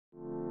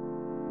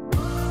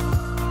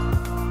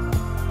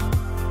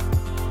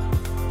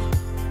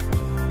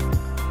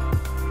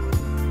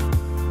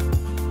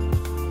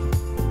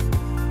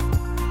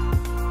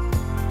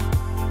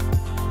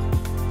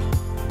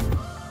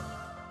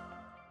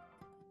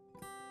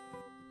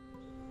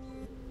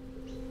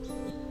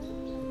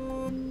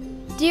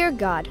Dear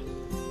God,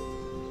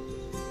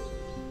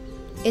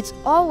 it's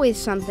always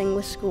something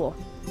with school.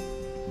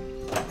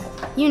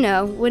 You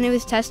know, when it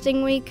was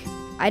testing week,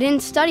 I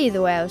didn't study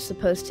the way I was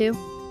supposed to.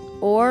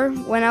 Or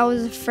when I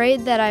was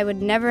afraid that I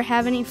would never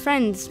have any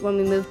friends when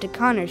we moved to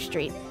Connor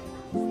Street.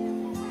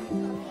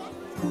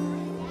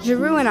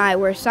 Giroux and I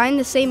were assigned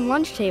the same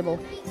lunch table.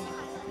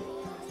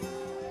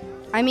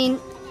 I mean,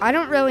 I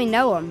don't really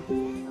know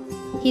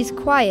him. He's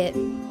quiet,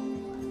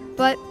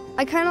 but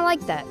I kind of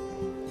like that.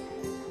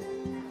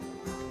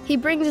 He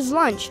brings his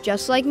lunch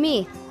just like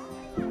me.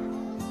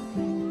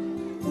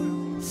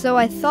 So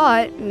I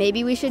thought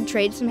maybe we should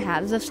trade some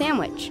halves of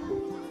sandwich.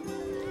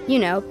 You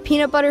know,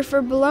 peanut butter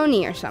for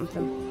bologna or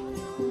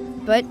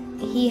something. But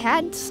he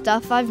had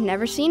stuff I've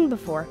never seen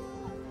before.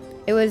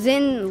 It was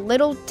in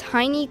little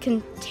tiny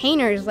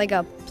containers like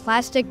a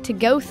plastic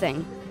to-go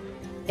thing.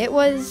 It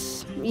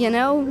was, you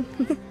know,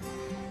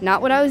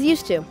 not what I was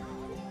used to.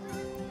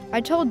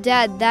 I told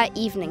Dad that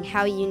evening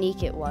how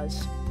unique it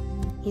was.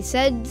 He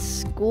said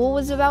school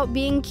was about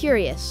being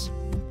curious,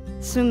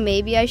 so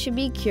maybe I should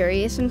be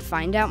curious and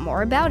find out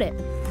more about it.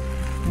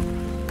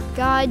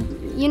 God,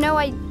 you know,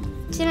 I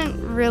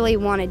didn't really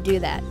want to do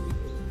that.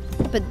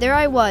 But there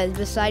I was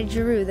beside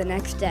Giroux the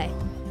next day.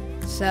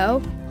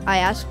 So I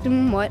asked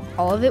him what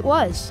all of it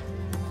was.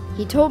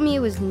 He told me it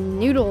was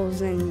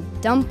noodles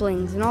and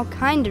dumplings and all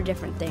kinds of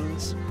different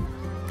things.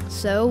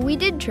 So we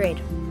did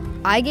trade.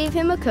 I gave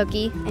him a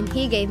cookie and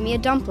he gave me a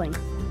dumpling.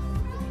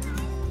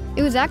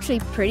 It was actually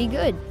pretty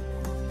good.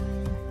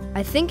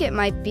 I think it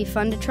might be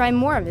fun to try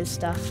more of his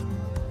stuff.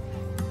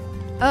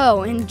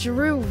 Oh, and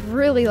Giroux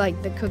really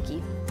liked the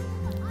cookie.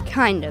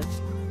 Kind of.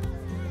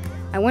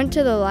 I went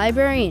to the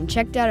library and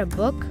checked out a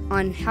book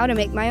on how to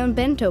make my own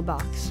bento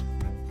box,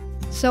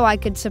 so I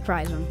could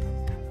surprise him.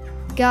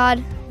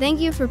 God,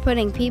 thank you for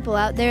putting people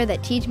out there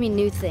that teach me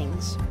new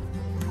things.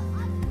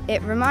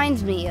 It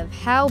reminds me of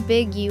how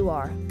big you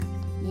are.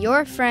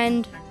 Your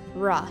friend,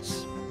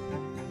 Ross.